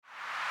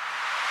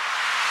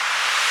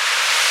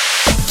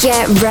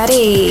Get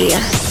ready. Pay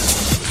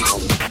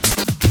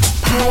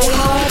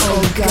hard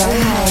or go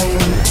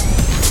home.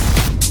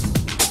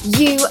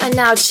 You are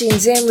now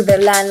tuned in with the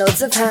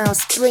Landlords of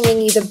House,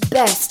 bringing you the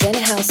best in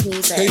house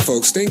music. Hey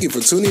folks, thank you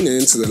for tuning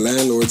in to the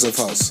Landlords of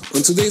House.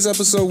 On today's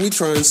episode, we're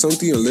trying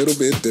something a little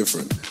bit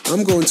different.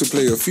 I'm going to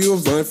play a few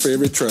of my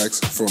favorite tracks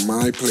from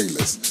my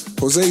playlist,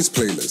 José's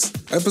playlist,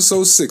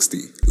 episode 60.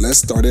 Let's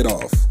start it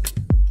off.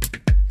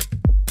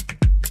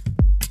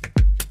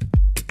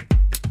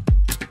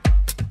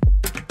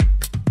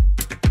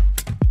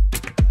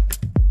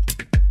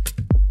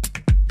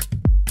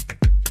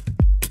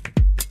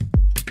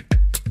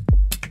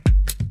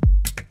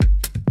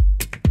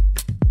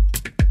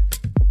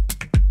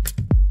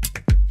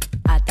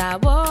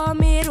 Atavo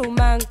mi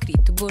rumán,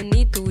 grito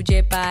bonito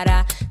de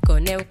para.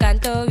 Con eu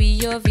canto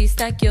e eu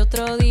vista que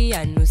outro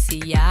dia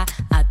anuncia.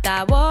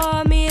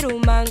 Atavo mi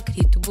rumán,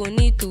 grito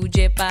bonito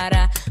de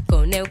para.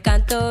 Com eu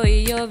canto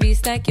e eu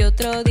vista que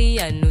outro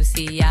dia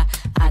anuncia.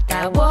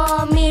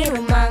 Atavo mi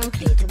rumán,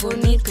 grito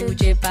bonito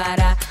de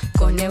para.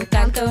 Com eu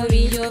canto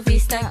e eu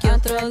vista que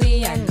outro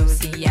dia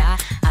anuncia.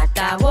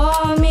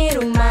 Atavo mi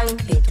rumán,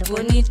 grito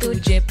bonito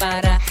de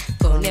para.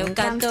 Com eu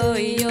canto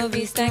e eu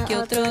vista que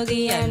outro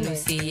dia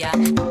anuncia.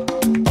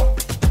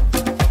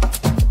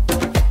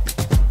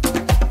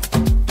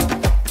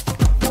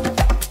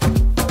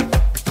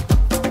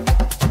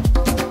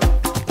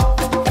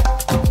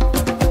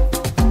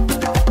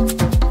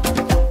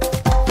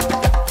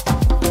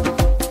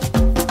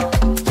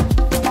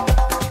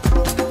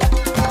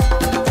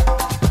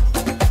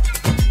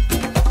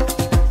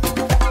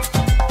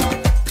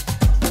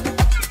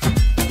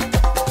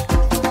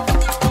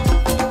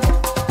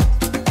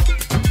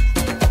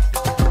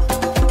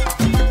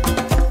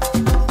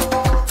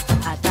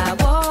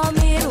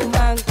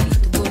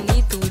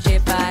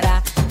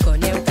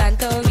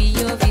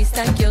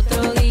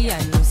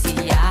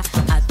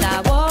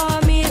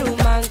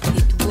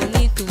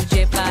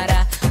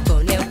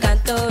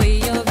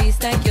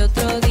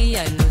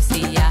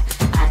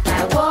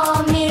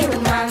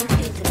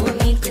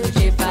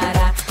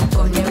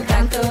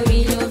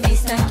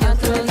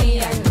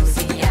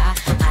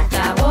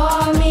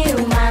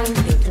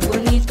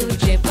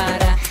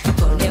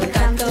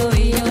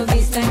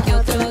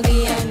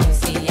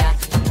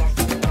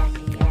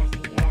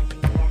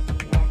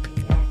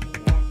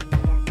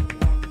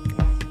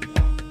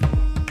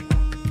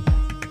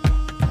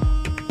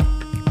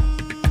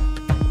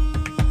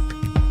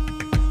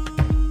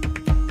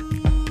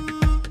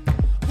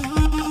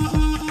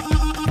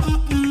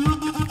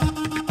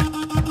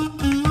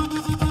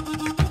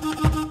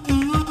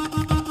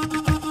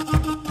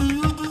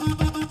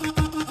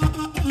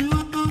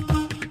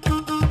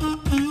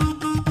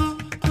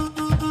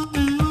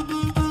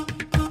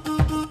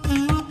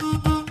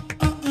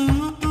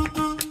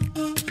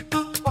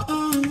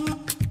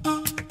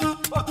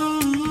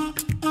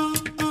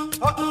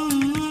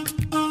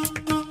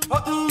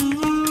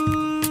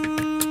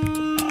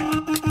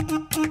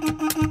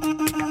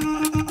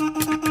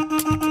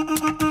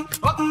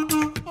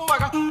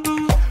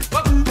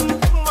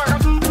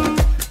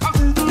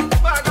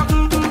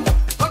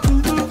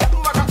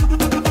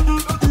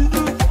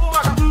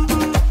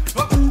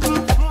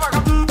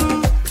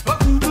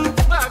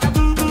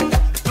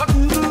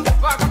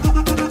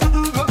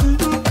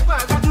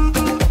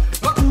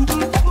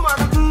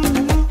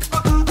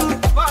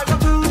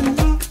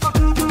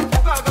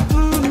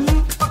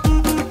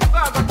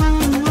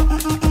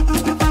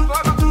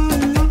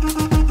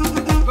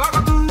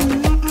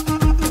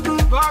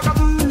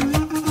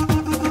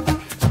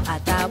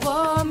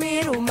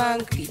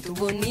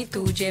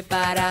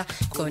 Para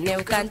con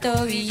eu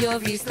canto e eu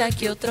vista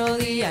que outro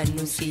dia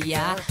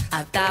anuncia.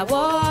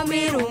 Atavo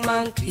mi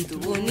rumán, grito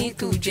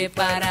bonito de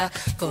para.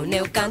 Com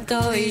eu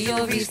canto e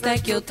eu vista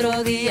que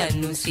outro dia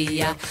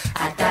anuncia.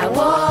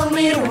 Atavo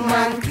mi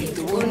rumán,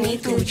 grito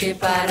bonito de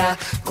para.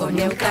 Com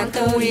eu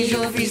canto e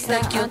eu vista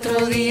que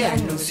outro dia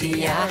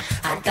anuncia.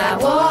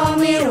 Atavo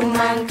mi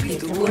rumán,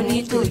 grito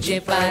bonito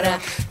de para.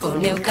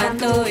 Com eu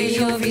canto e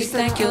eu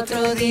vista que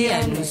outro dia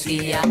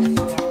anuncia.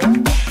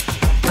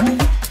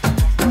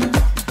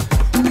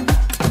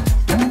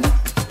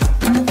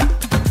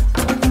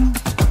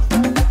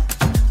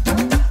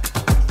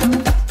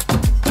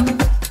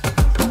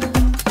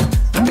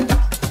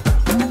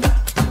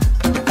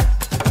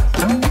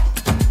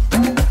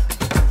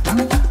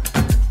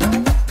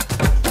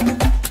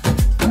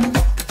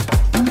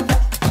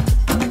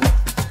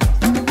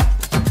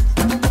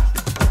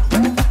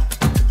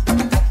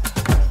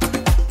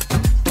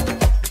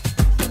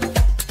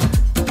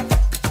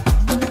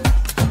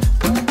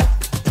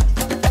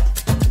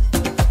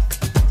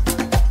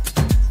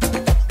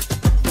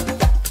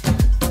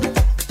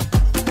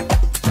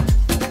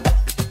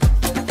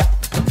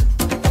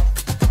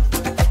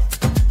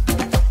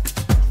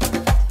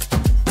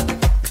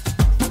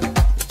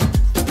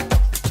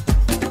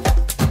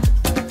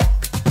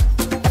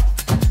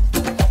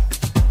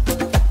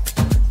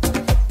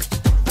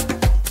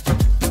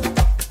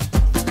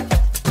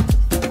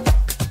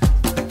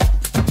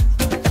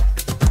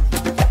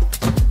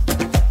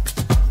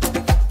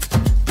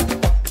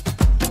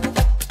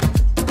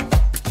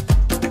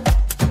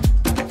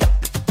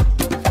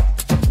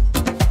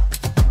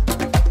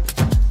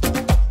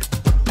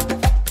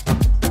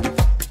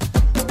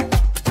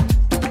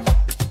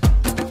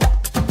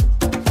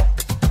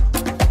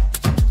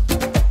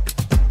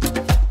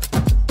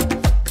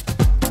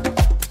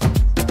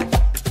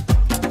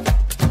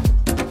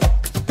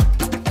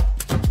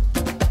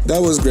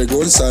 That was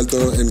Gregor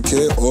Salto and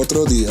Que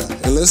Otro Dia.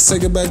 And let's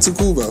take it back to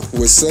Cuba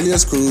with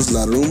Celia's Cruz,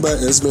 La Rumba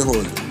Es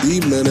Mejor, B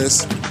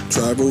Menace,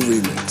 Tribal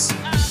Remix.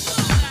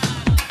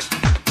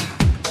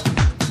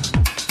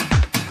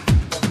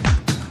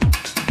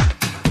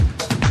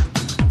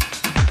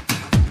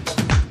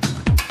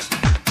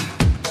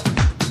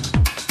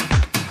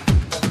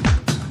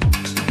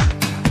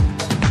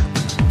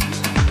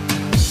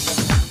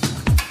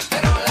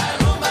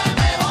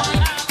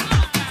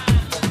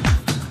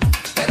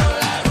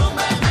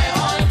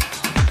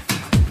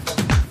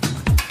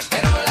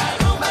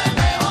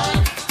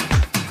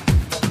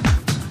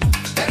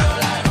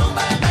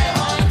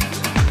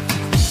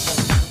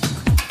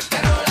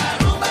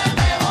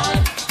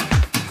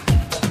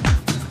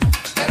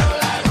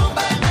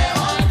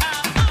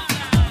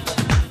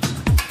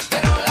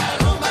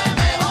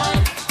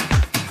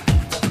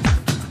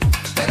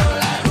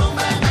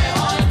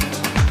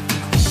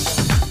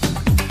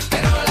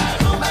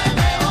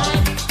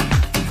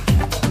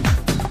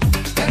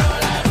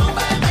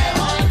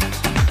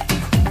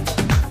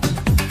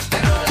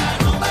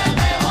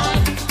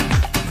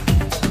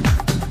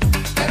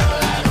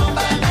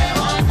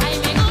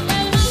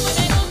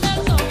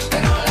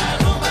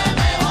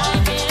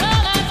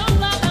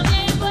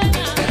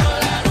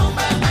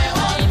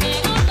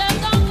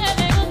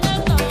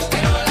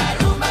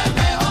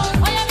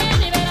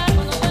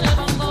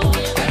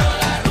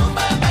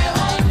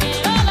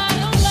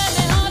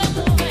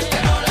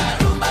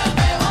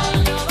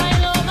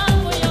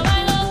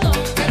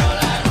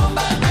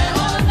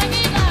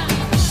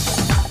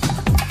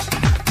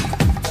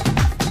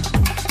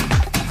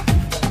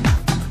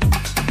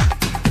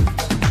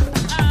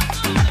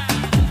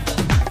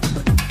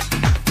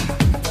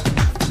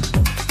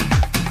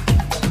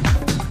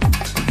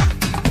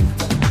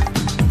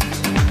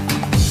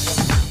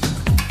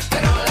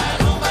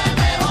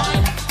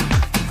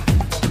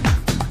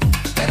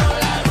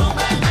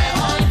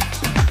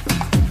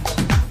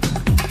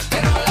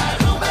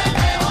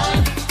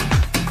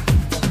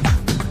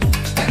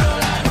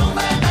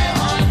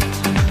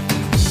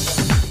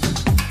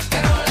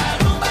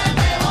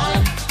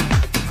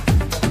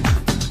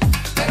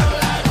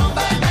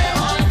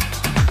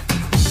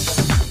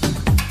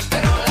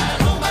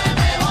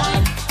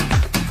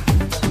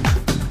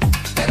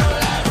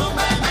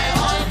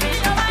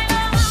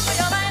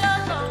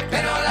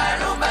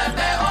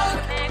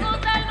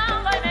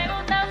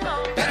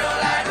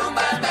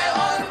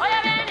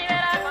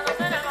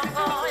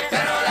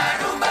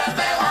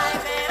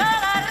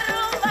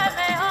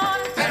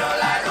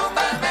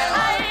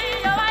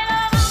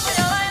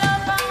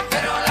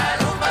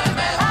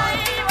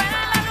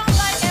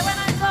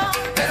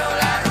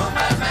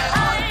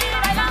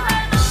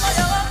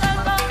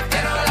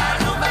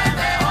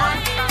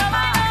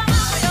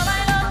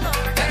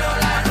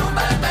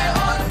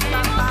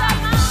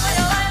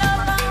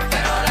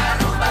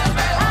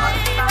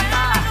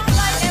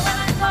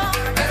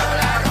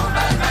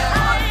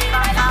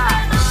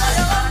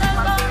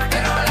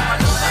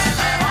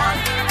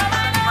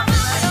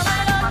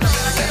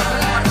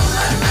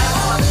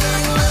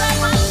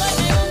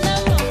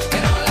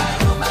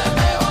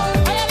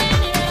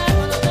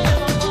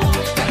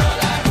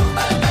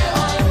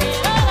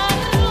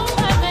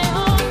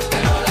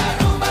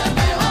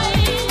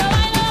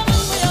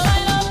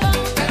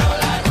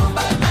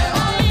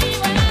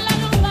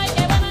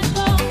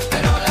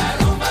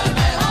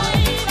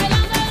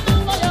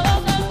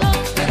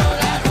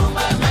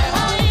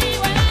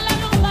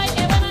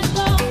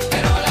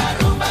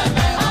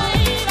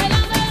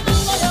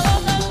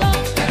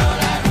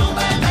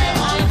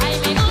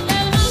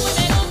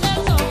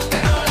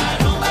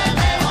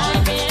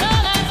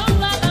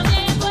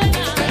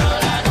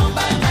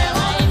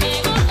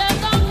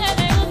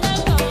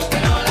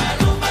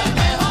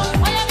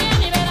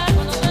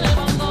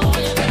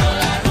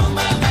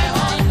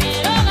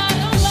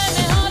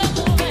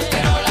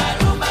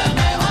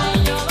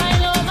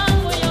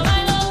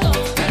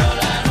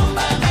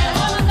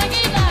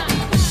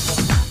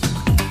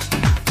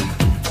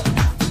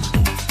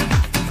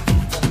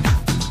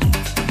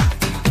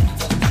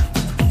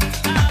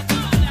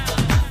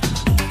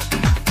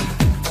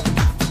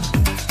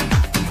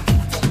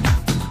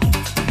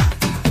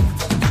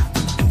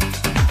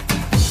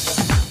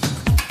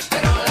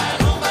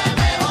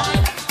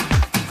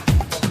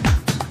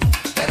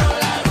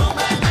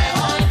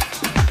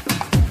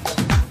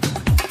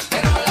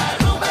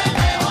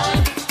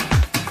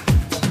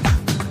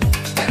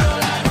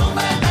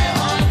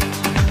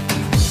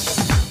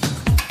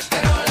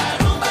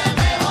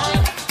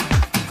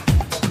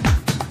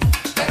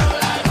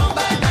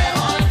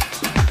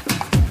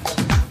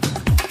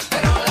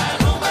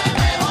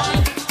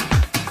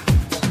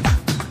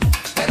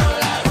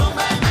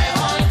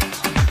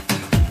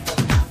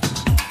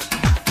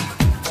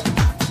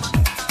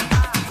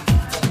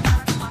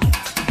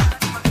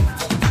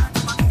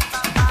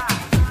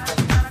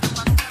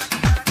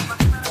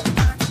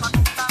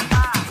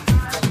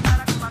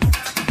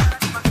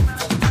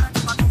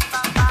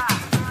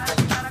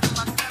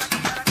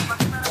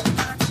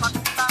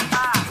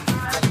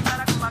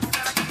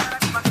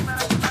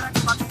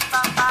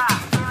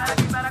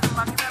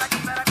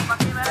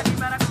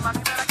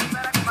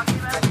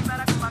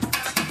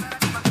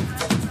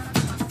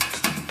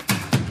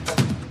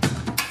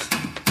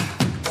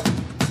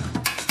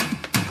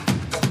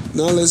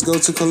 Now let's go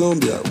to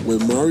Colombia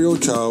with Mario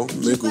Chao,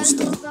 Me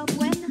Gusta.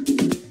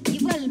 Y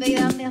vuelve y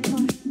dame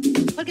amor,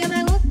 porque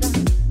me gusta.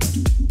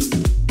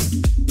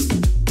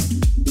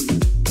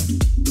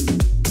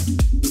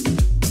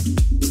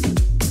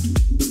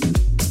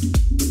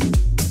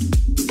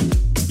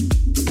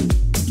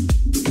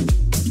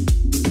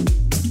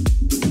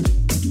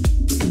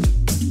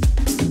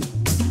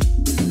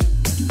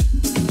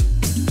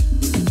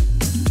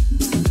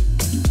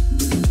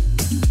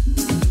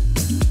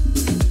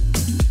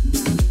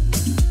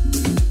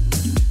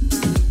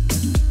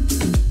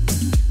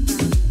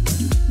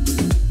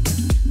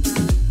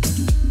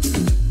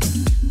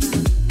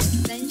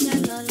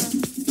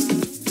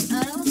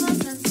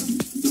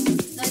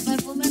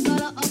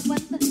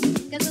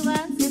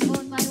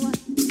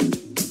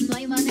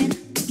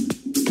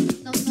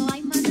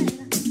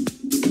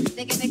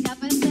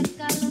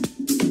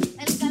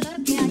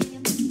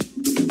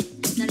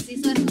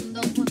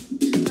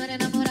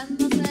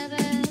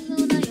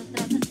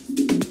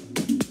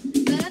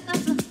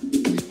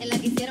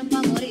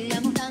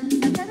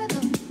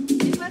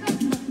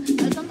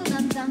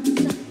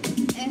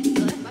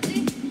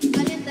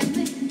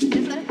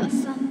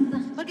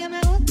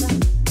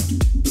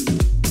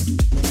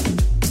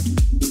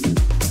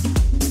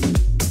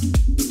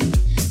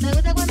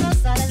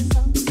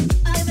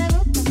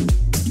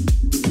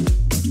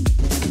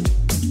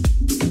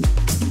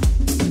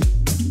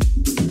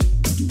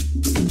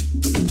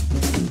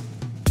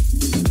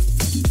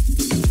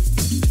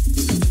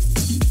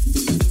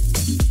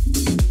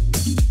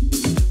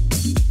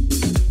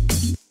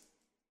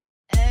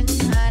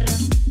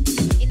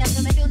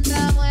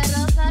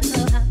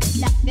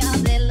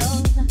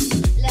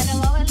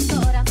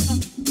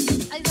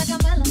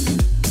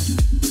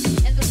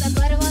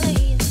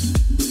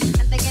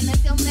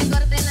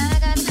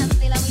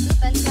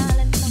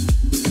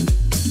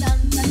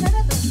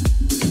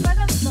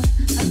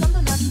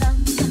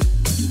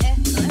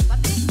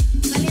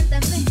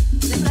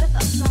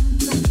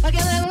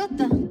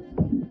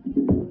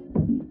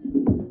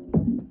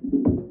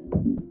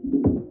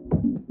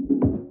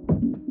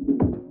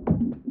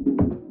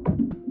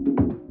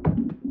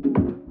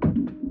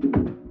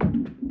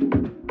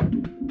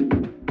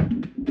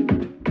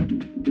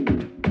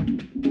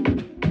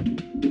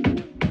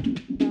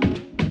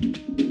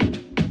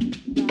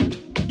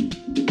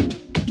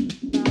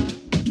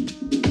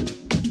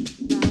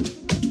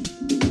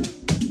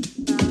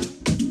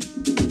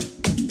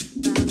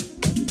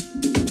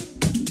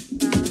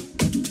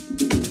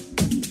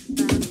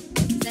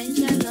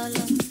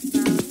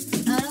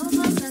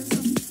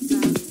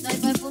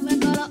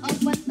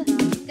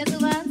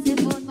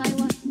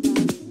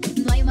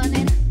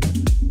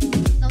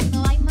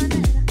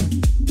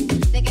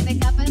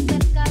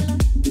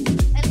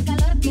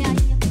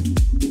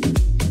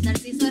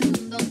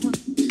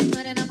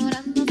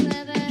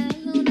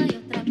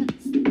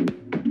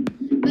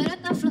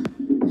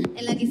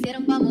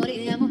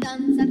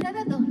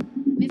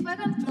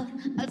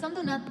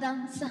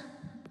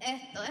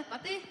 Esto es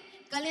para ti,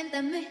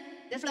 caliéntame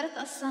de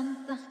floresta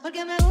santa,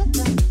 porque me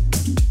gusta.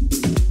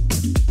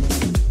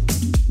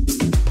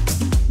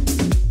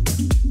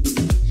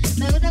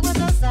 Me gusta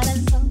cuando sale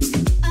el sol,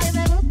 ay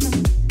me gusta.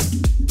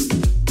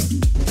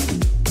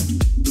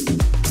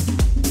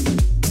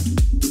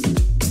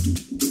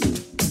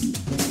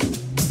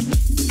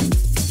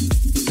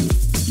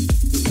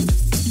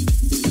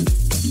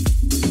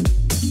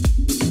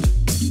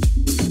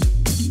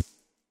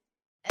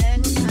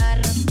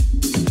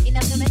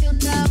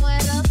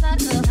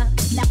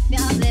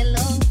 Rama de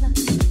losa,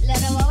 le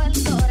robó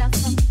el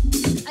corazón.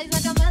 Ay,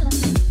 sácame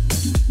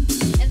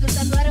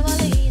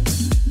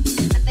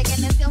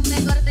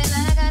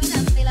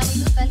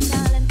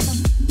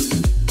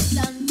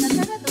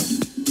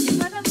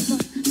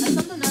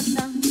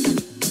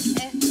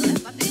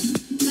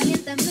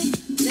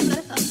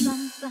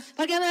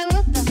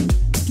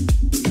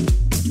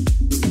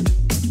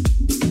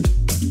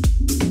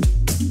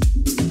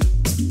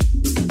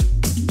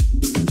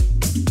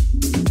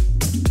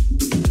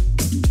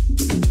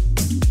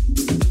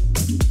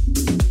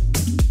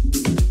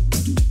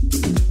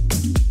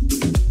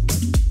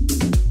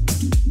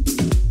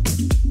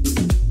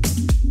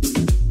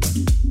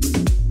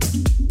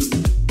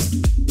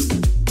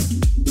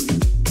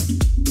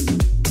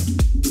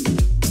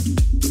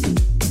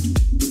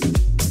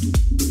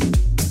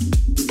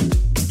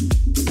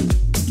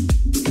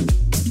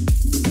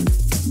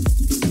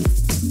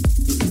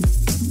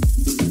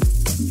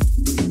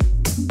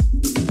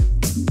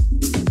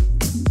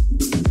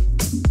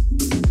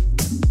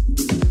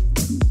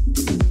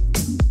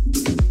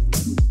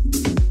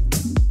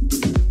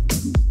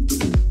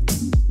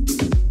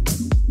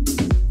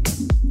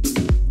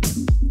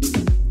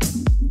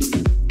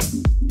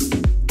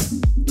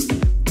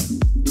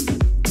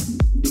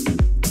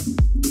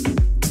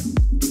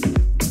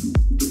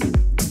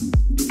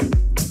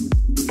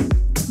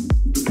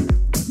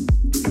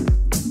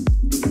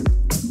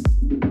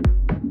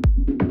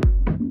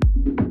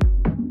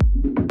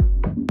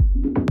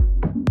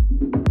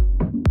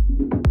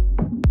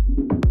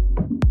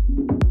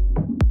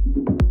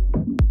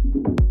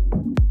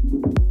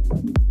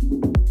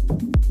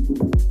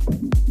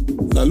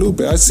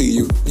Lupe, I see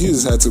you. You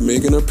just had to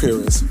make an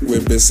appearance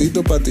with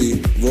Besito Pa'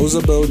 Ti,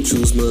 Rosabelle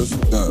Chusma's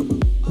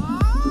dub.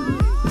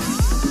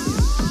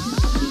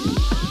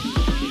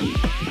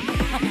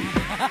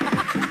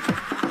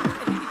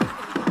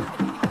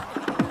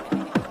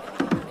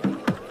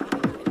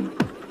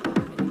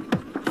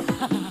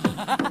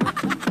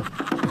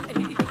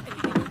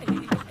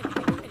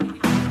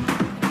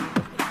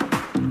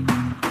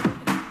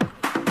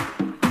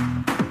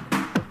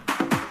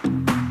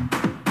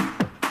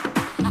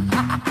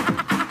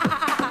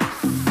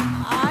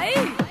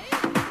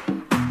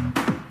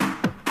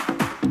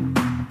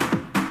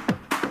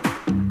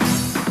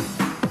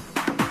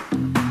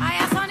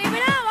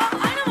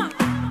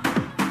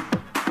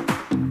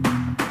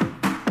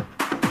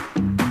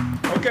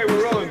 Okay,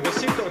 we're rolling.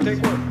 Besito,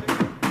 take one.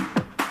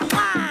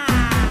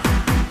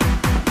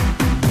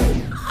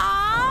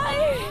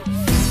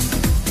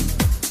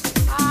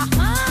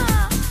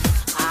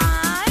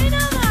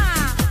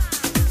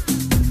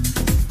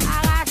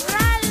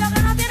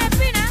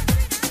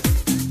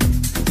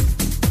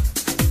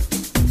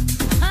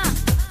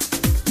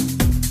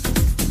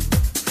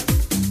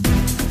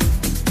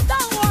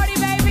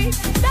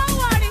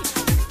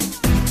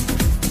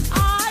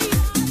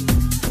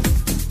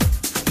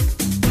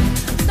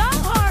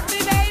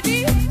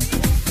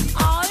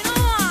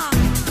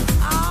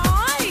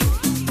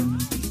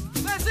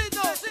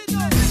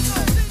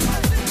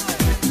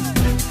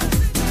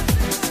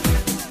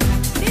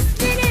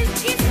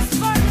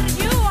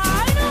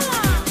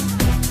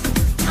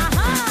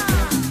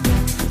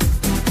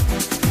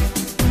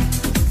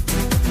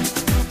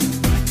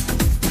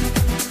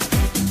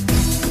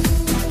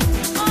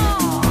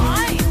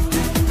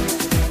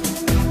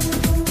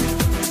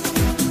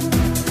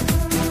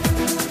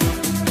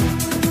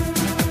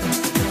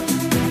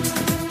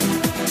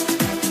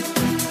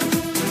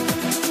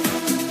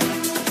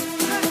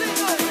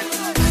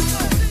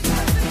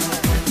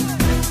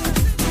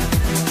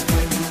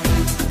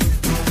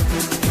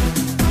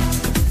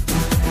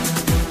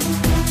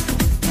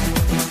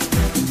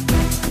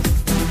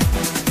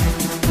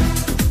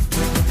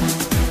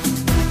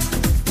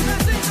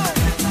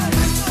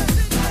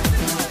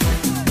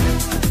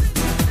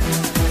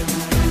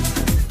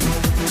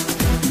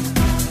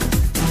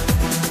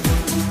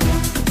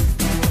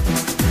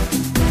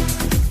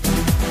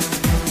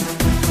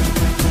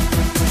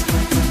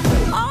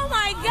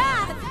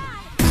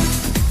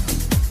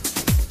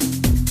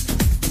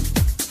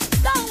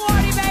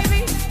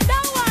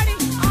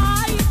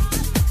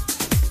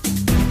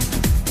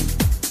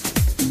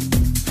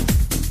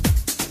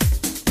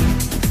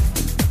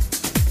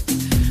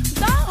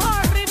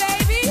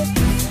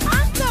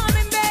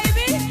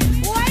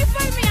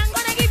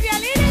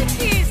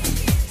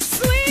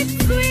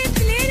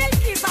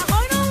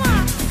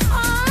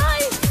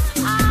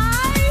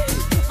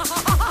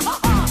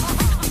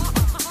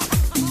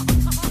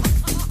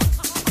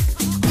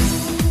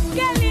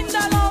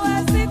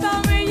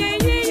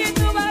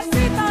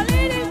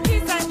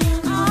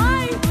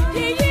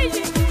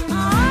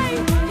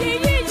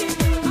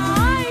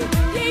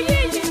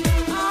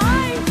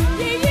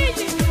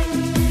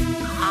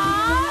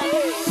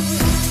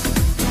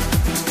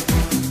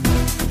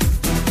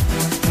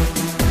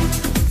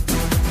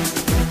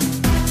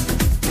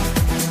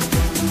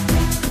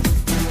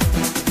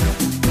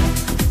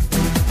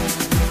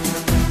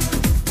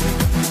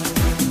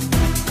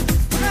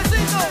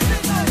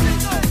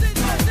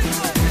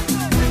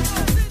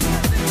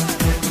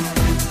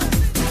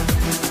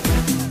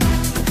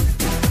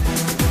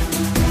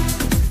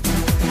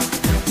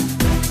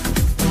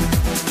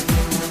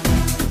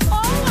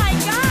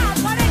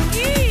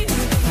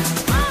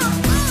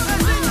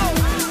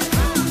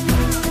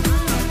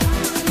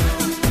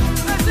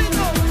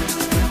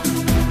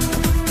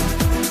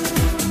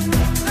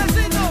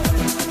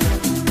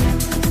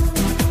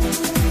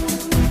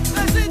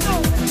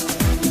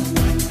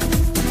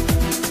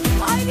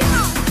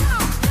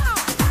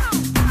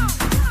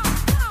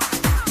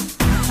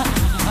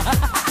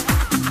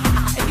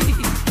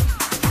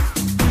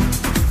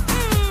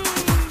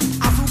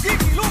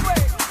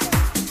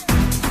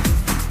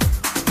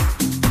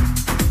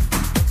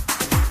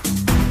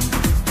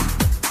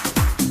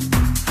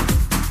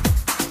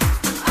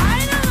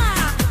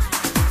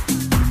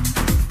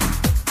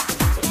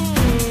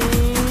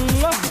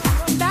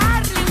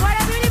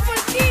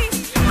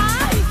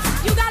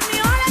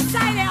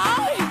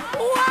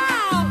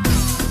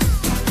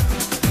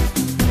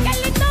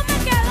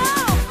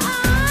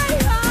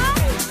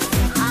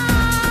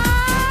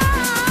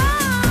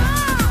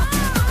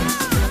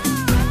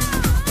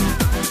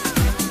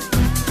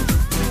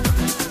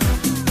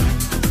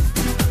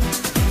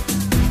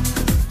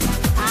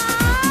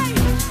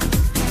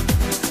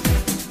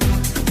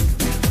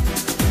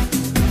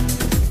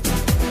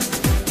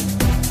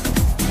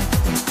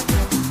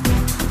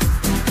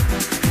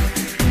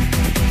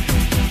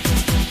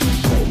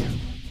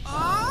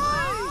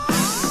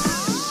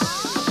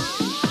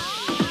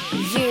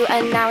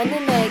 And now in the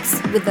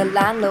mix with the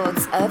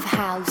landlords of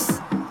house.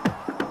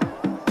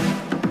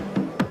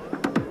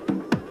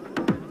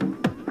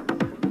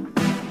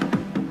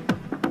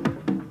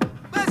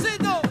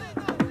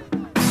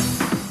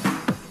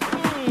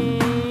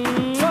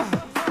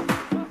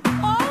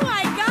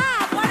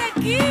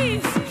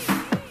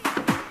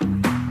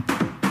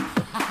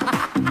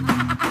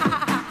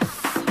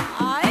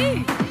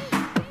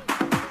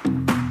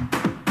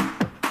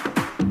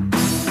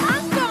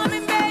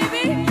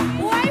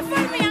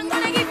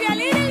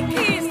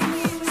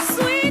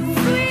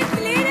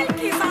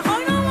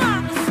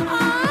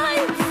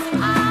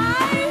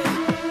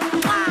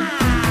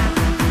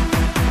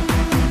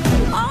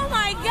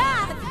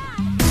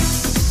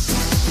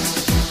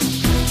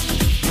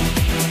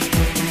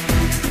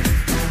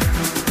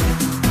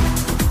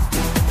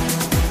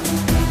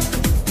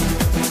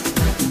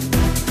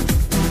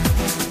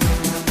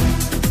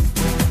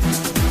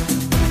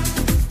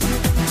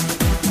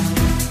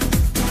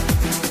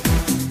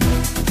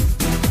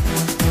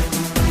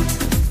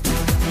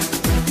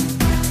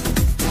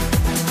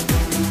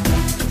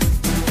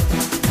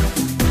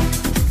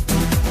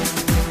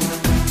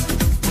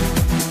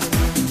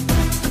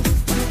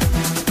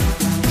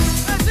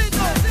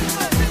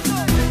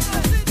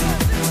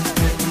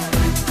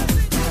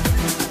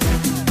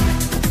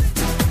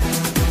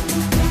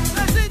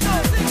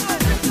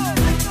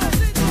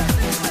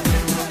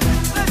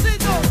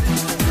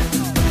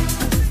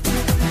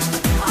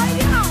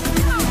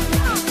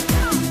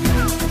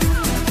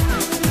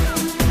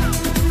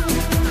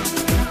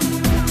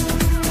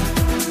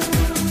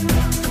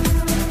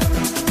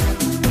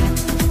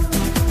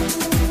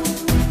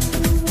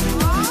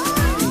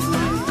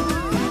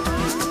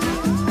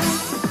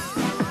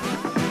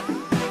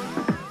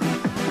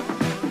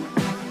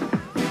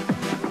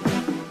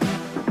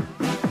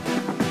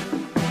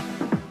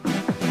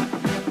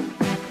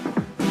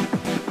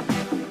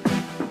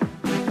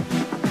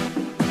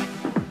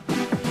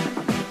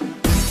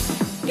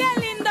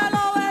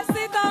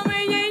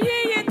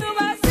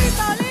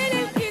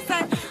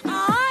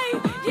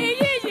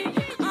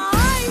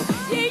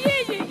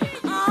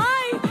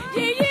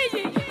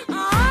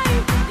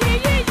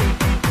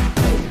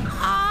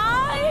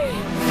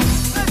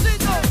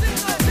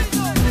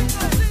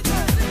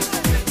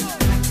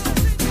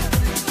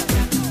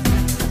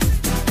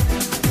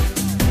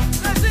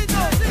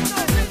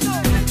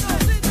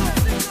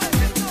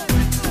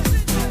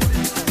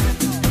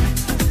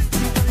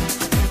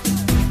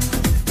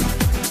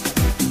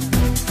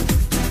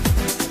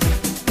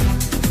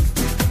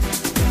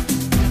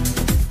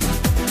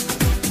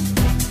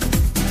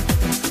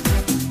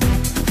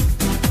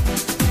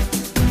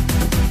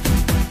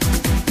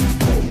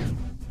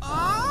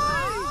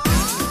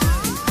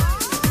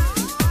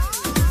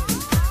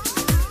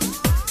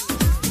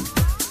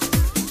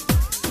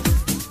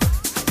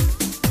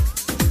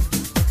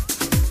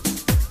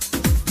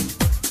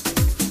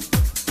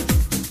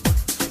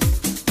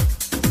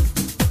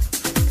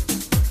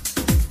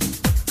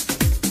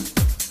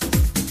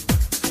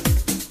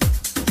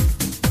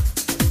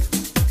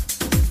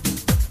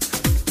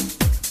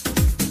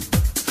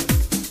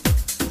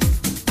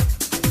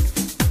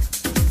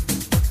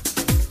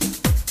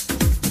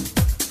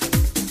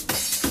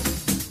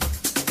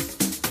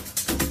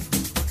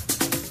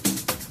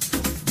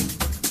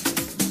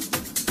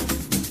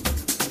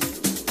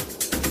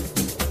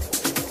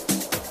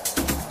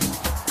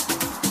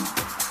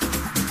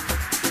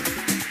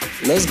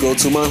 Let's go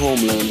to my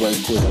homeland right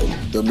quick,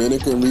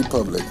 Dominican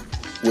Republic,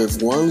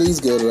 with Juan Luis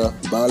Guerra,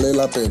 Vale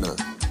la Pena,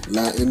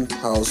 Latin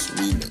House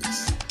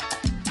Remix.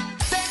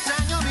 Te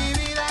extraño mi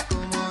vida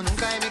como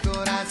nunca en mi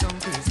corazón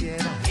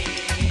quisiera.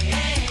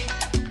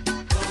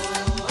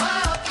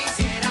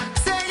 Quisiera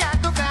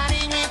sellar tu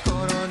cariño y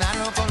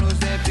coronarlo con luz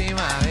de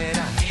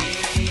primavera.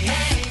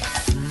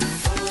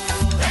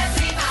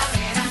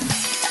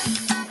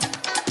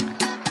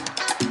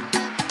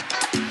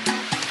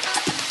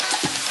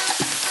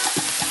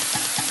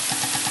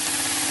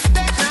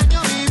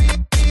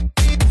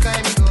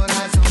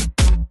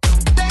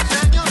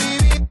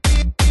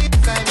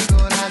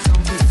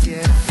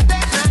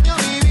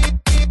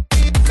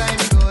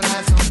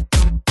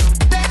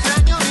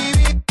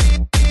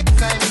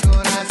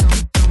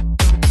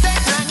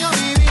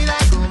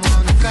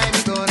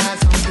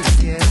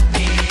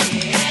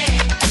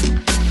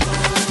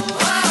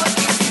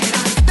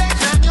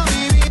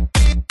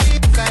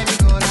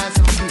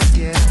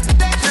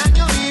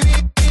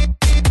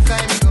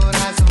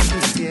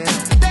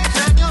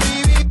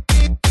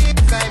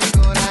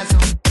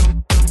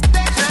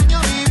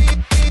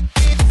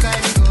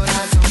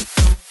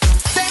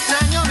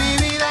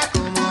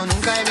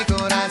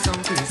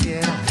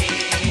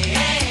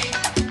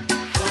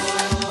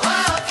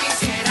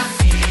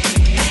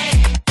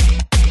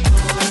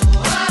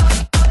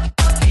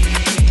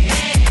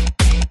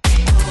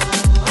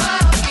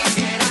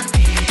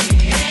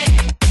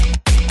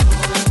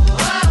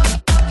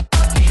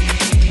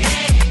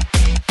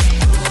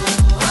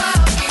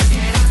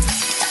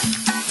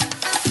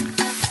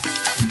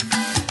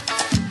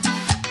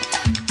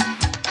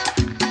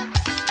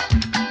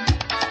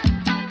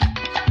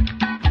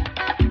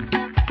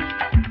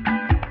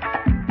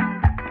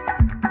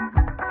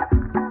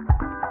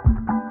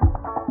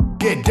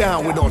 Get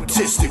down with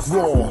artistic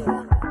raw.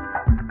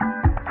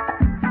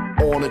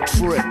 On a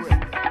trip,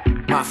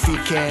 my feet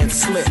can't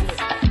slip.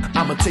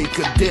 I'ma take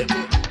a dip,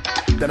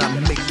 then I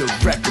make the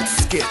record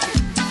skip.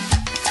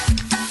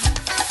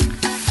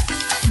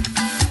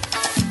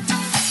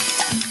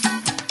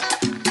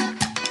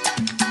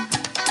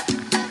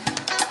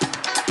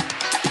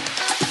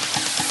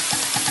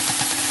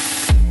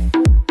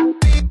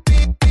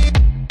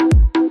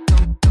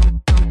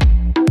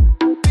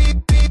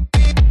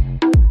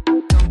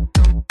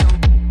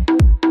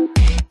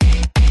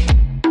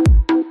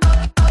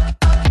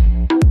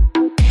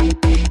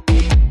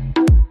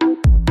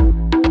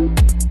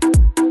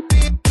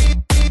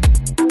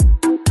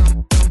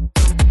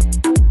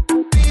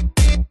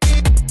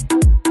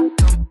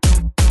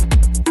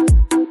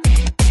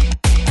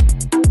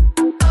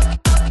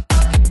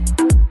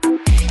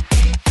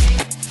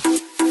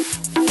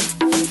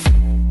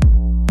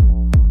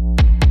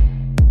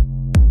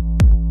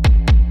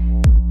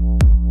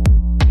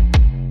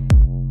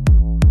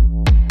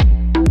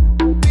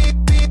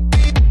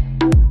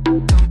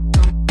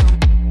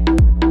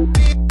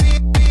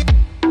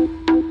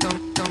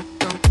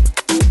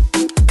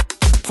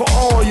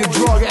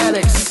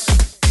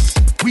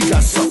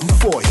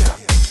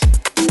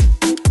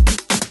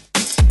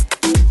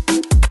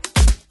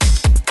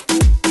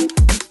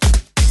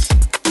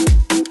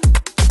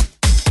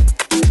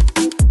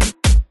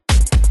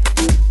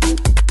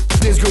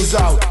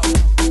 Out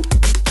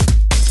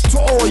to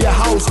all your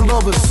house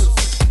lovers.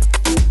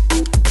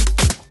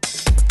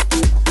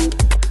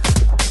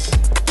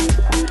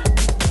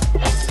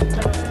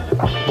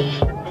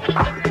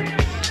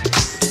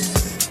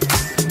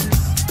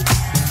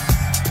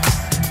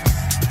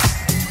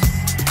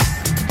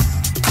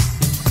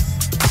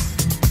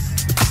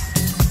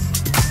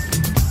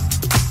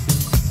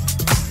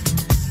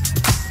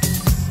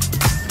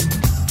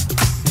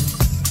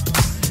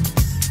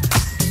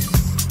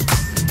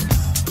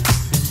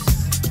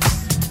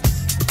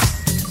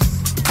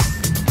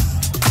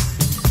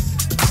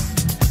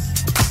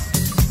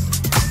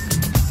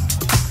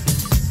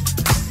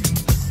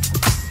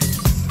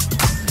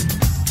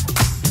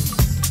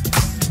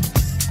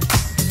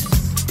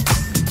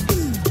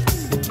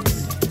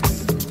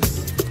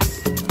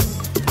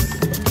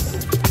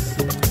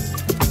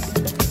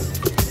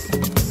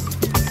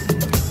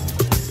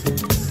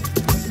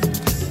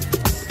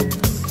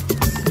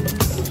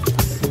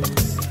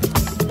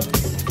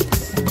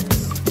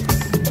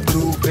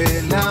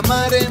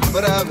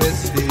 Hembra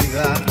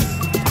vestida,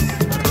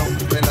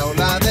 rompe la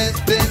ola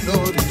desde el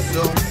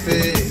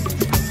horizonte,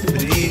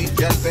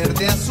 brilla el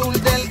verde azul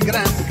del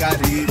gran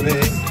Caribe,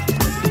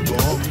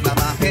 con la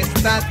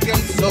majestad que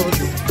el sol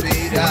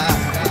inspira.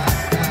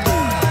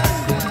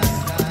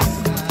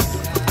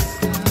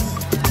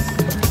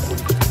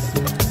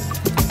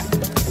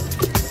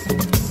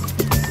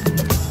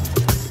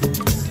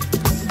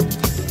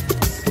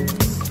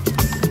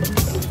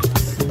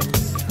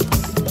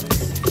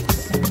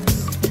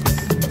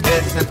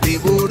 Es el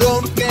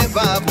tiburón que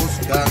va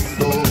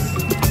buscando,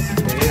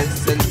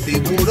 es el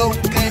tiburón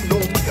que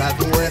nunca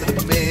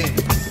duerme,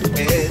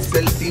 es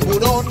el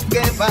tiburón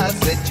que va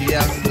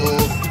acechando,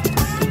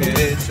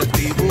 es el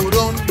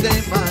tiburón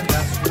de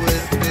mala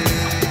suerte.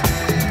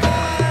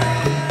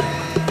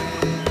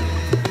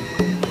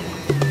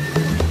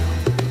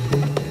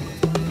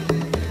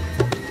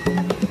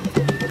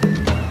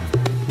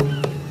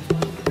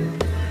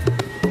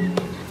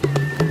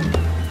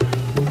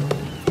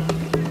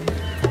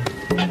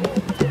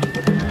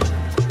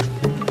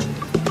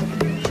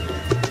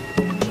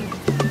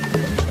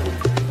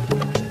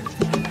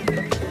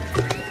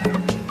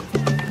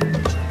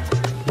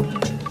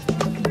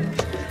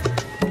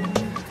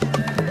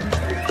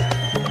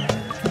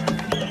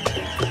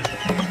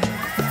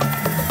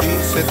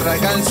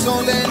 traiga el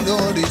sol el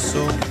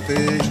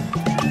horizonte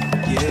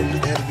y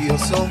el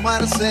nervioso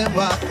mar se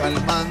va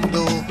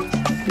calmando.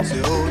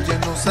 Se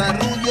oyen los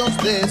arrullos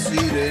de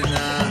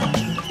sirena,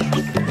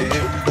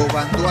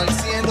 embobando al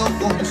cielo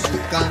con su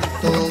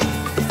canto.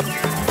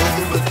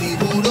 Solo el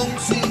tiburón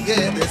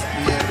sigue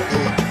despierto,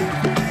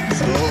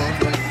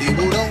 solo el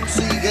tiburón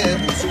sigue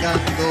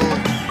buscando,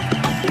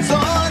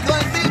 solo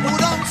el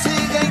tiburón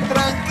sigue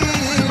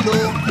intranquilo,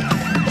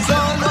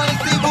 solo el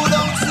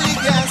tiburón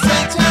sigue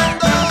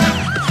acechando.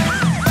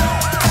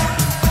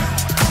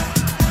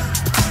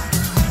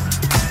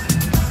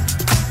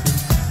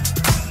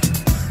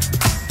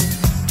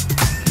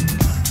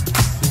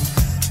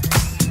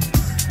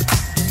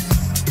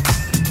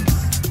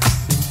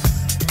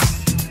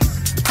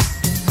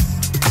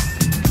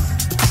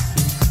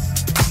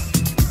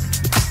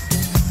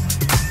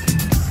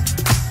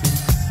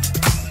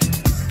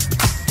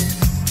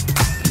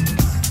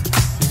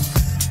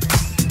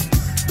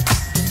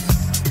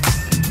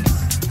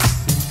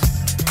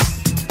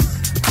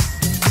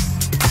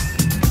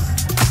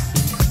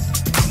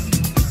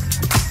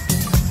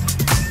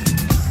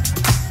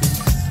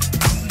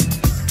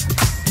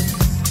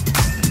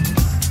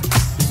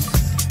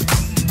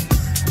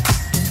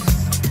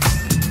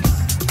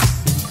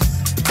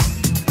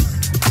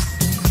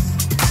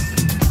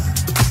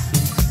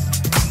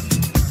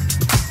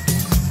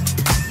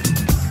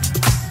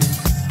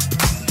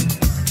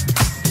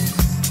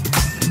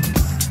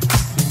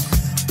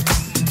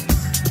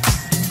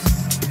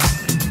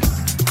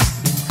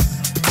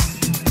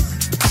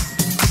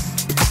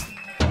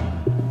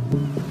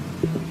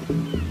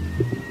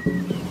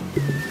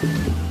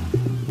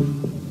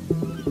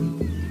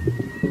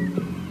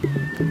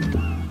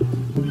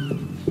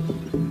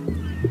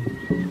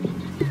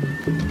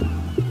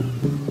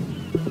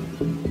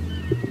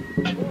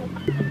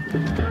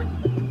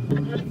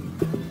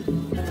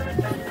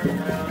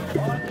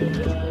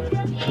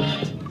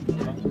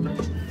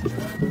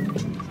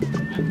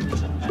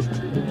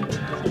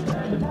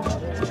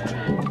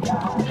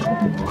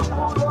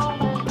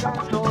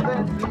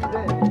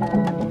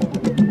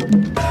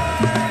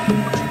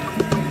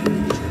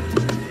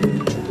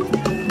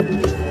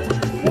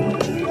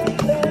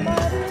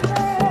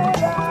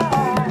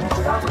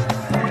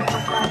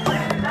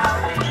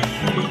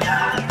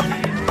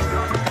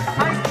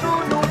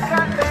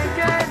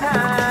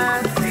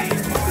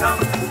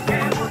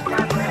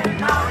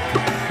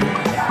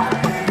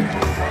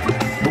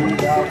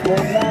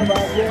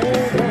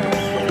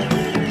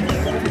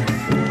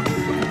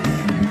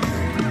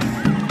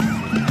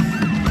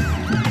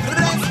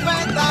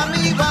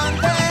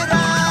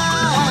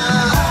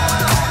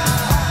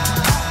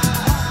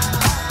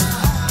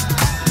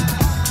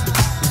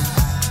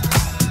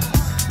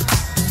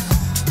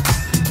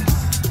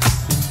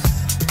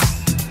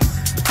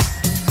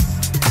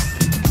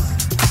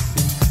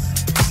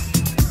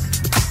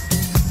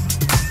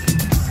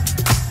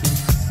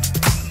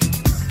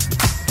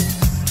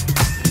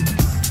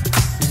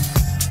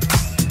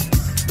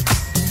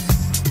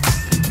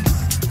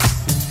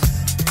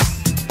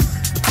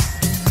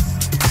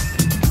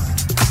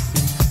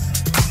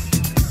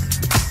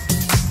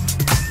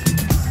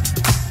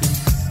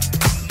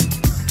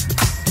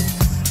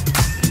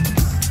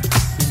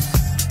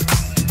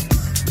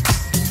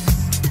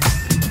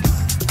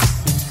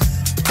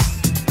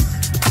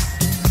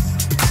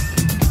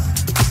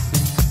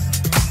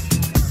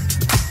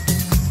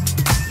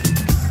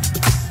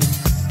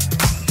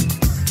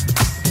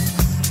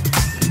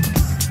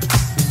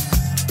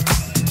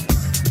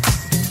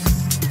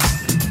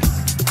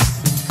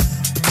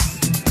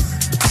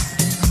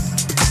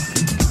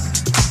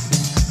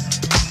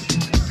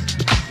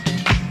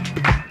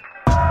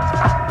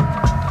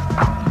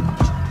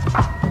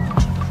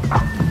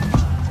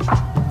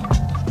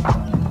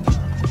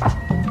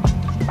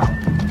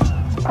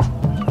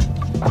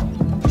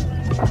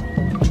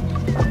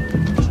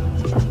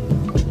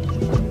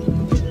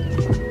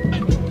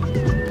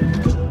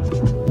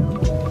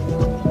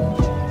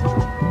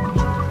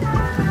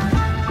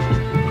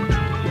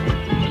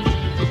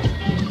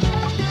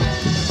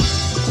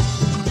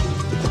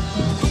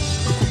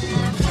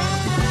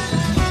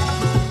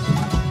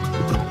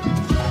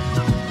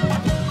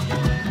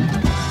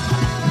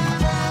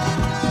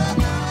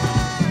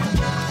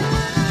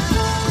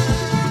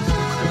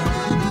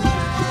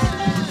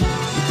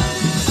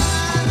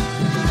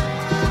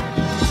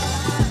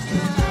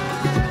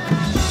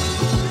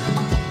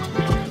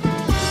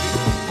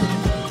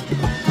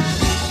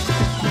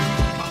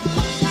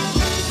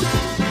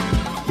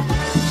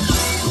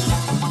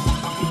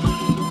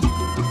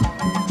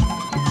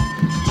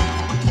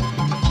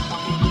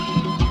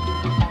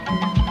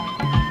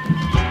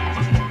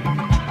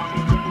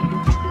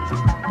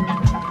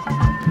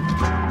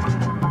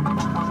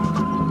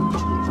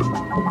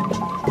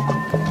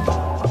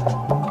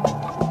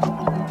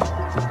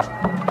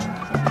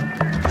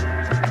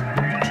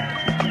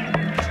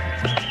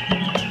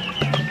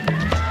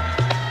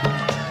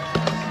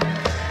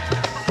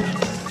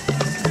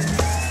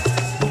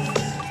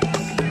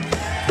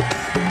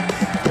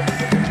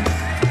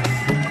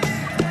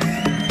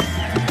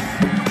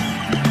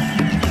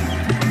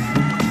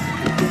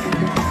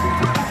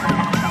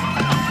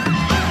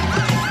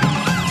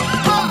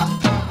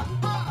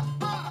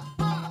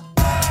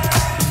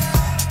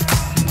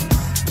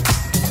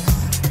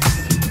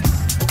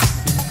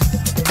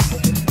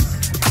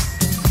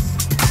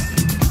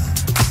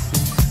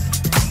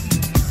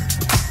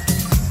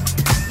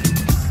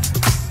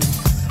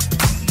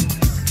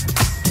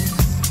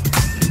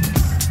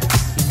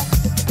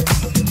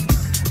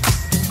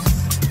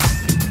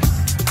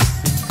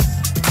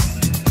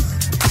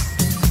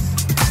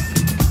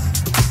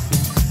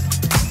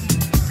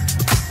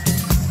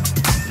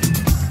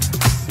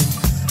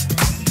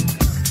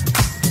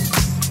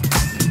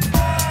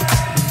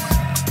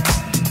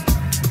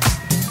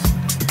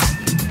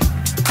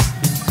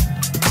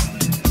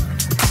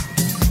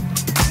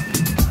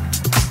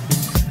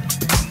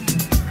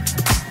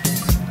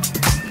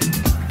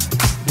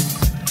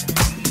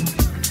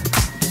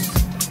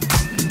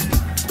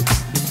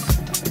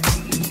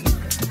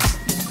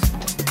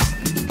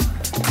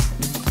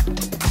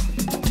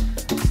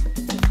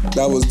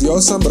 That was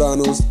Dios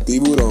Zambrano's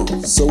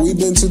Tiburón. So we've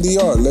been to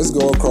DR, let's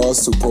go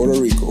across to Puerto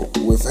Rico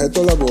with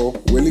Heto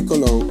Lavoe, Willie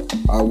Colon,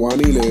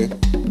 Aguanile,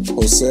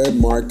 José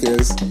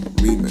Marquez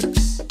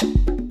remix.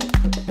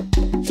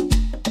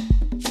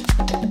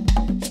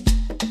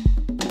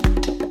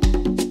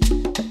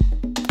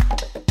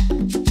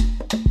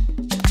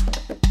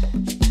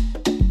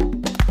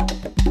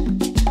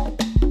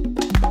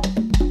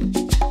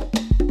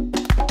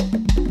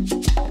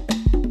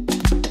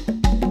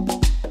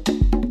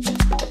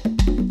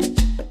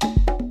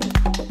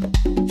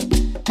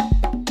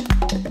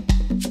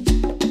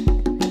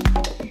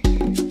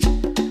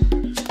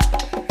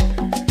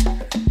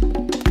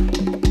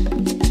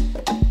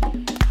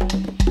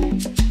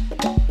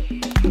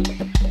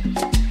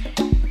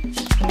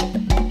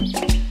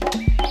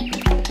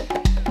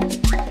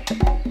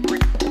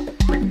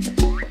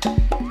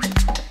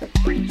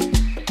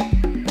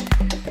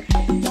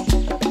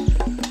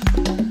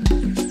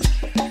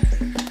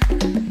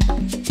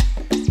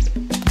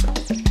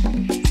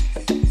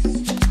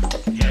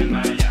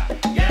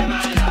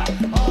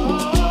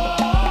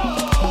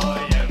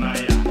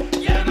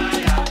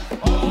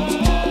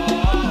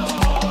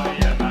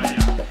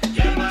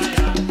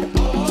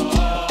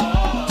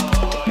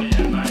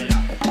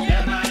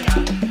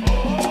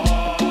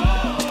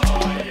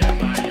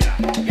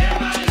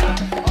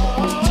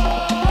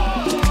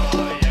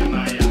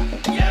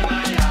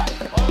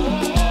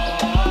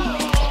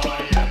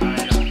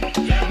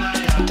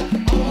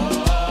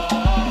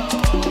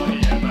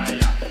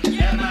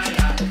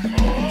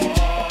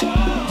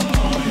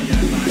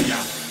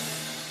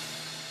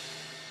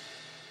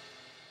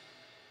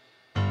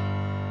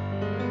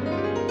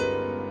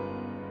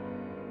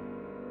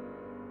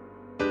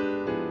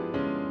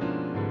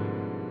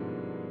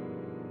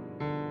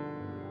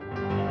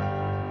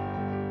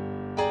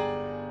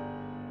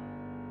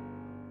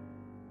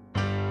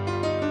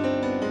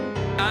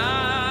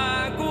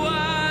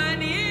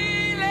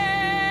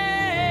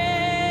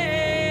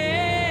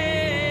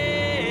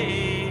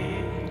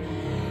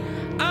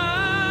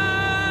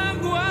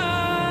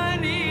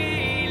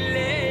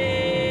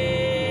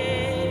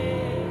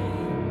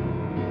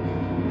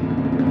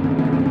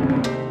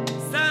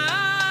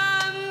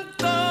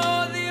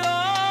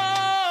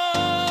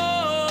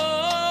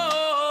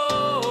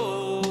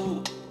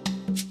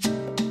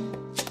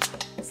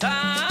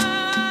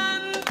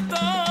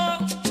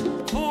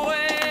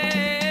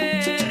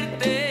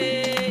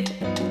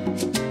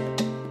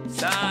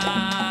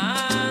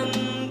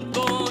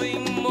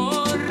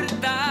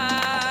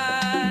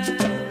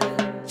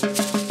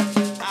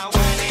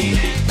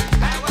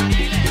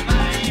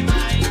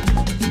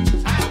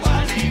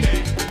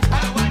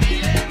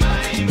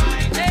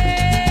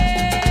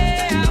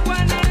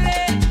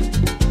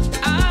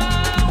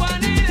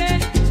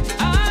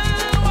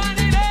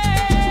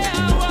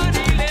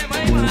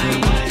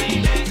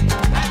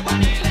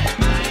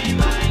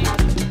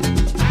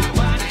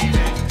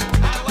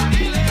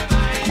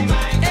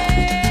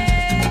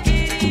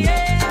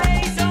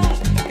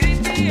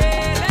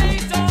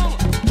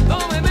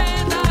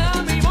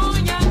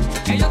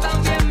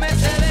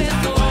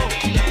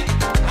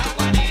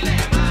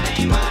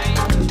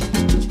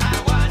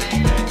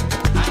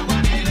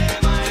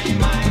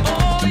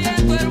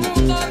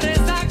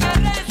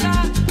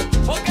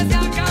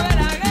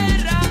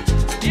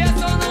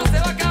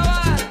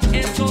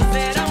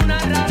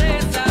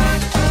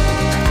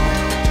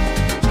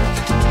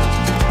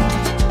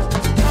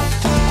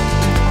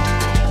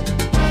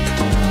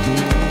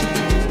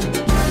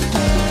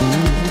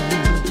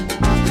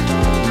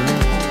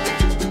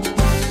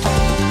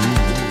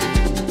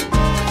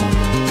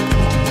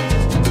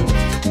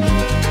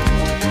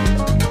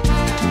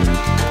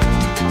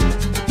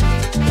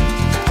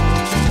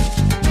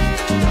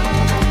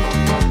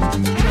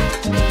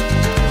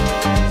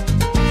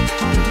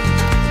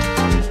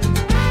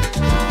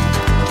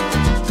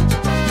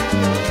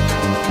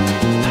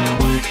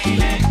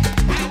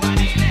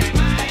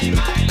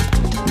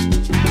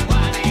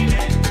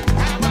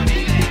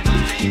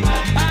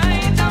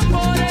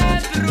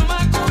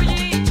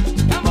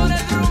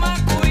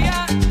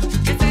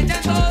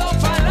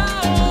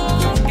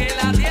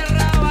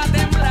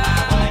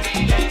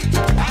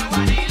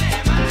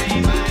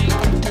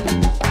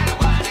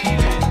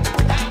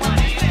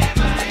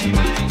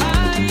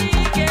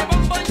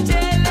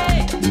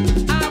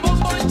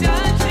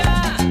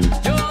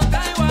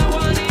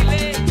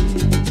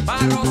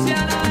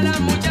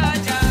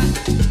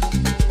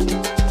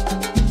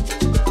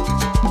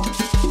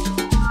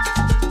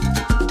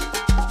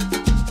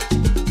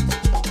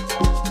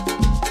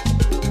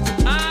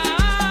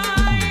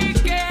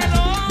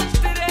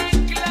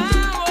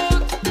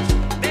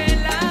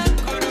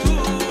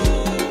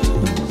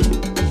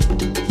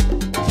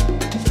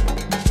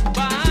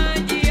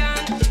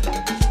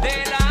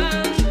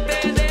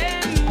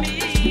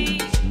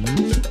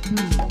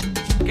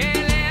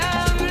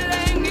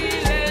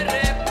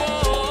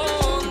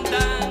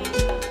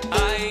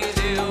 Ay,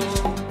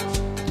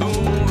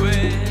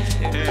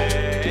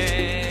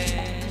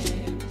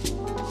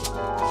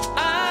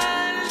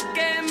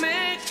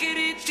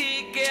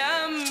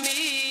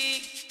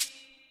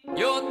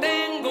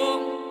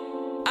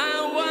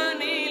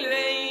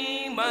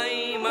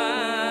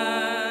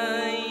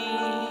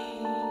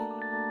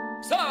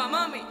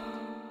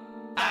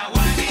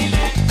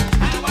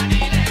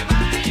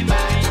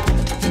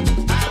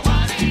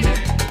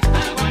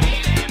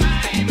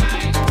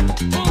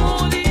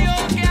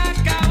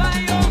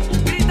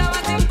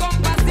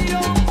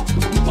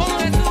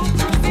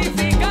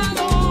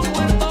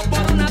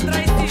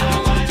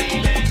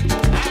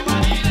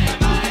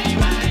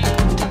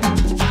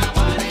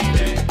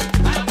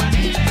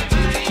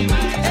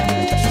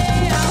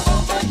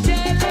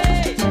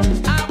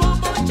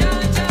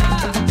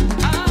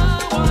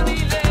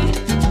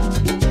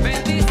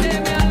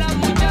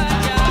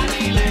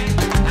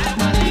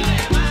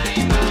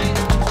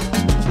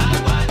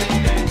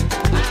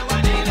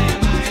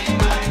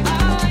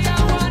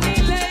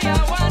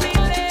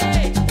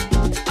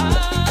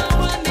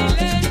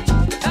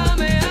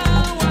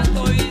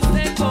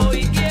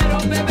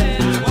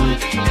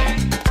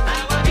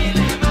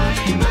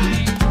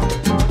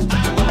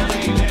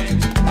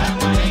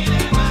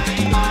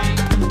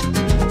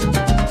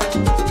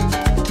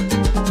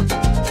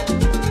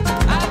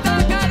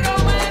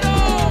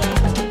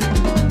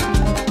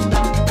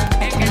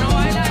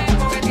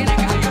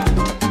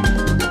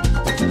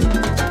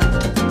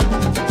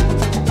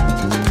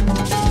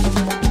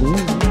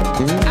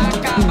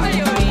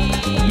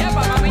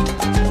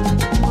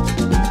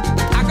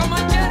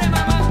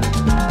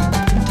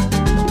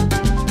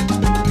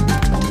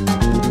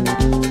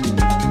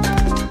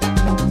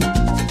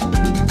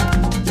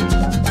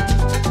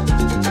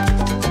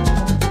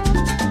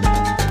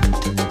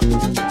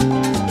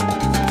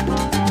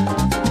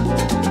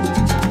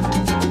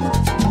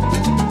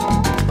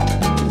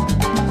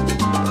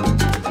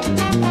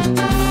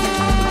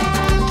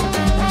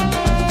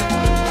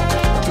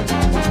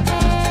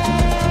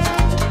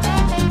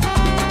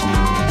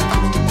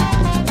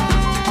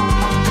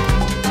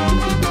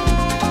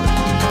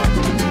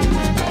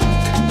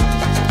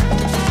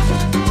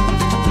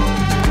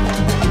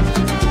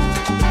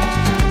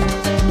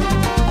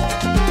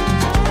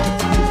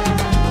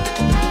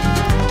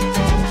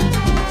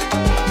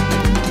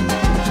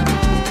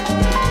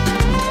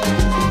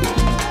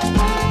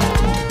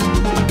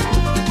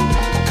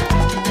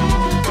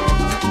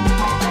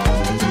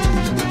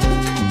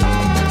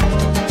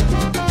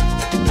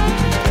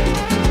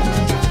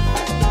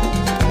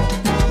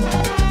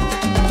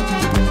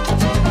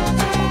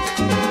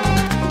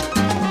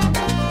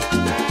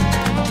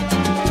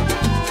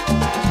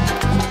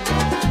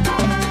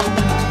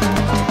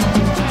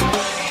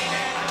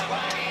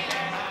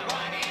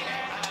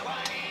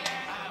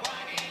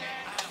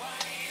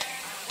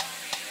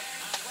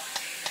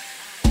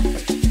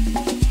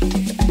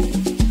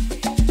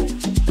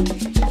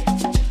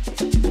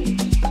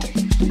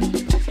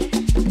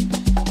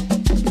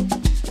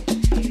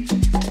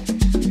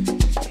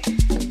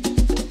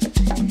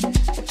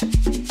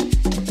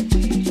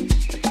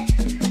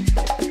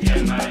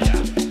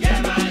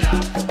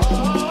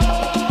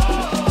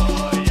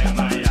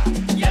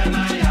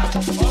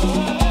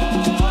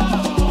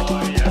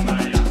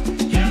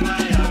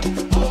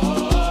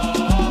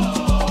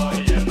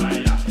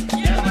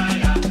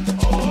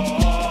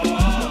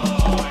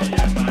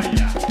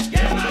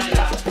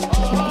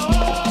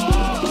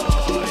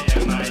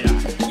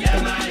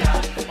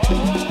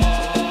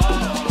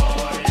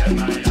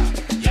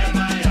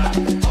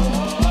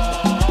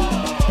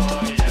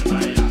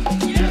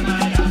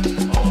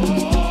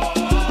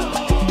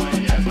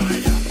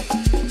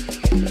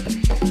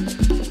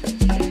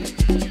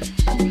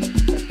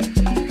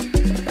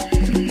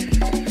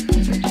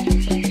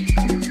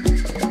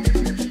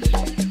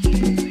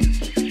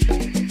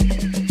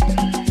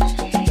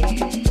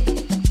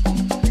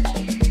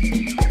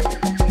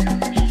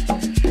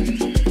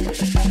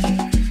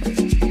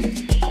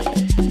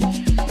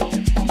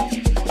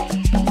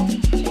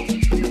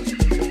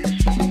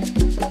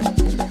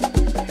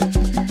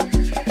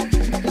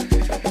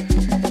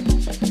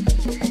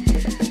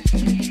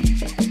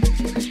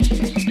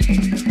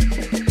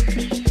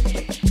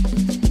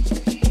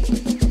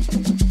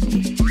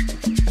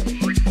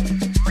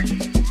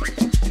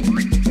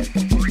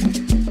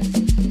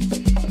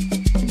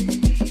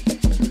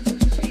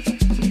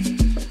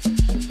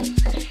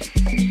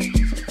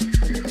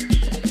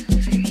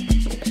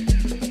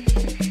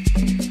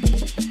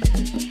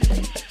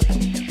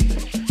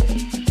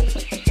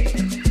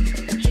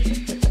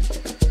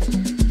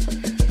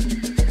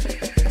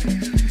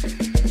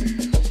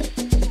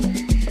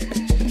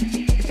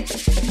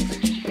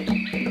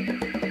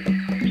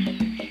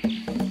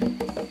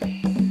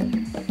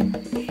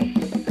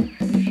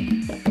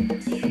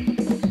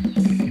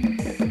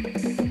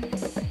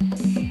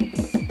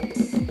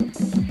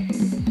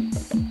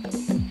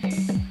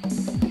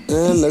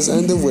 And let's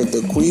end it with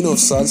the queen of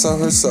salsa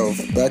herself,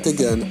 back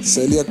again,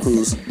 Celia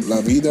Cruz, La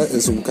Vida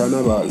es un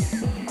Carnaval,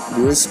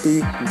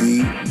 Crispy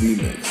D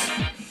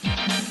Remix.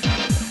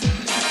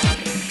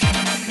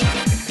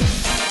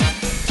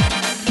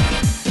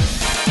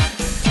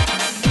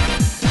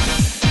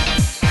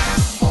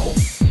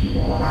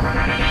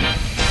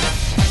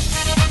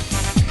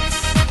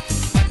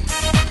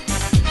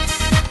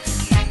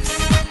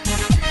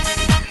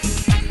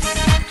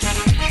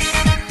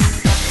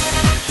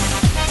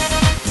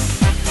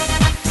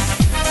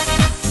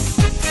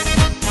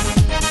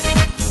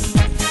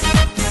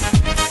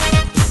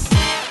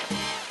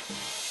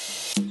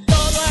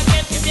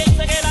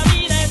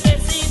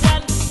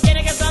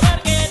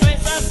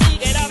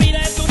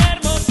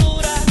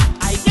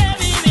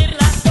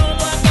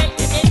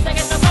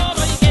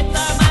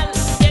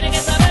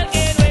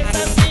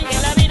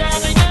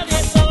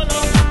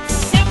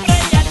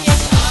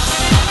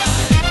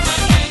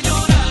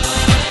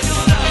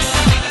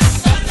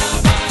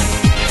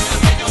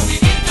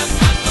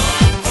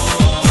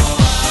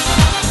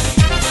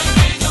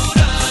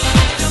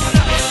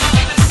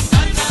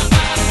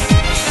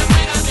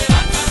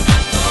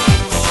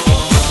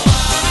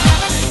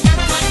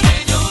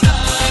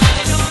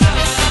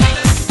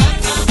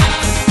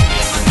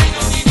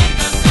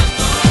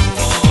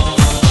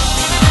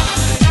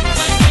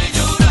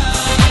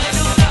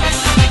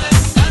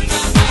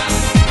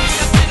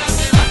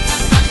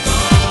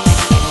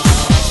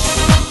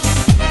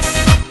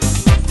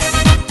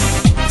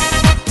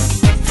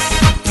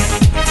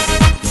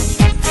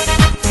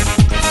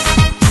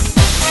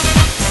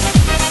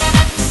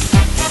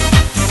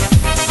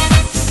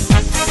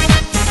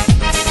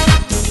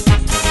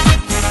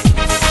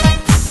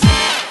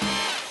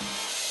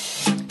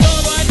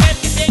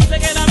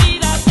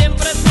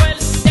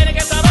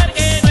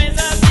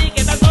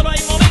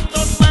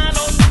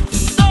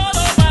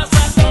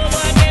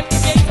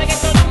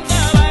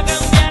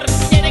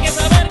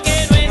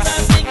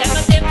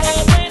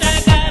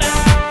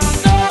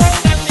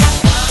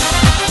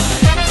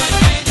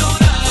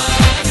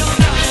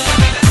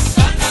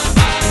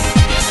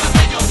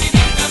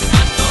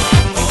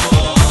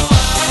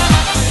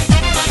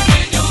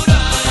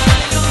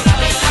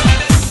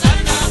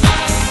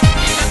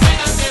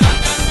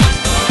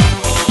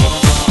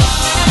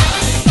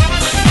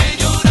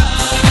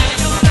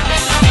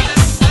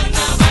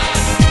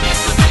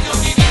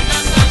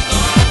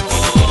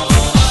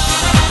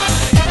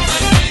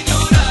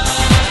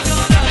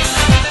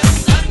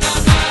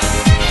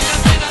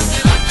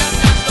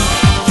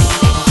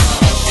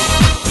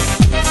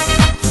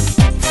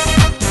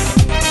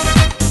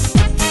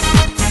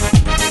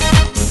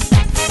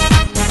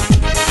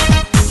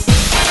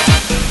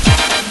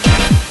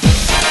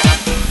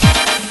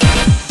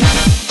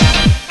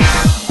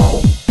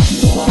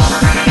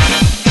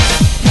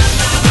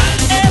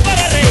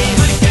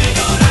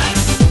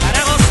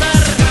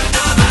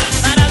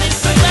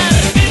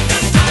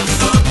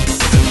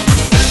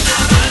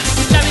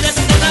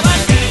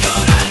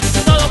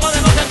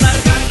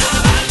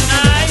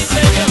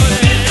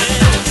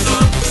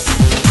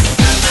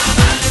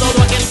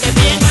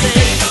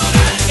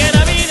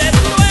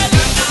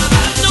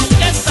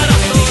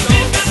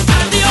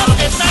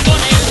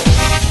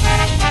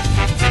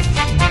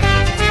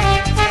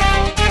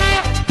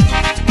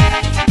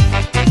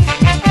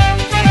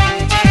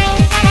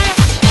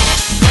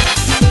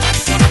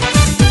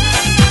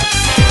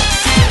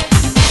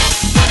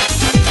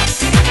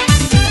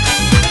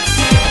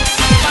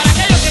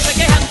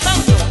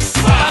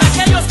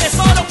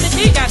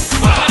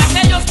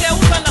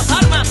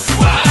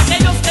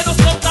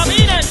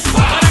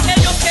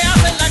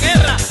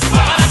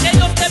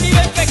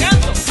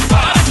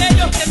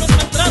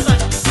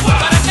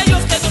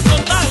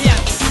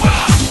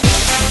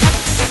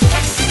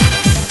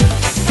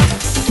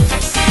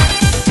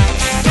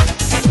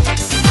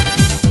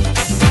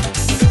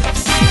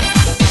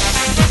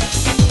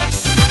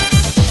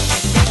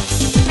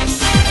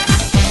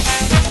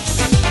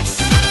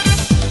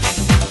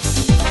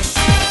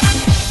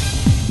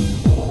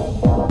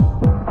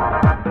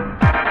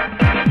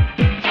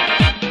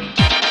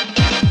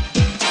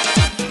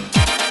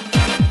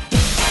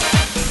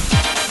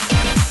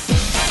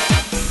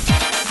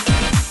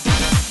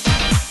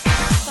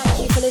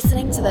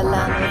 to the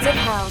Landlords of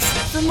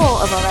House. For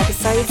more of our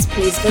episodes,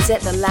 please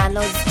visit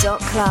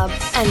thelandlords.club.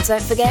 And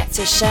don't forget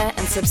to share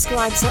and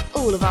subscribe to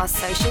all of our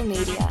social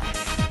media.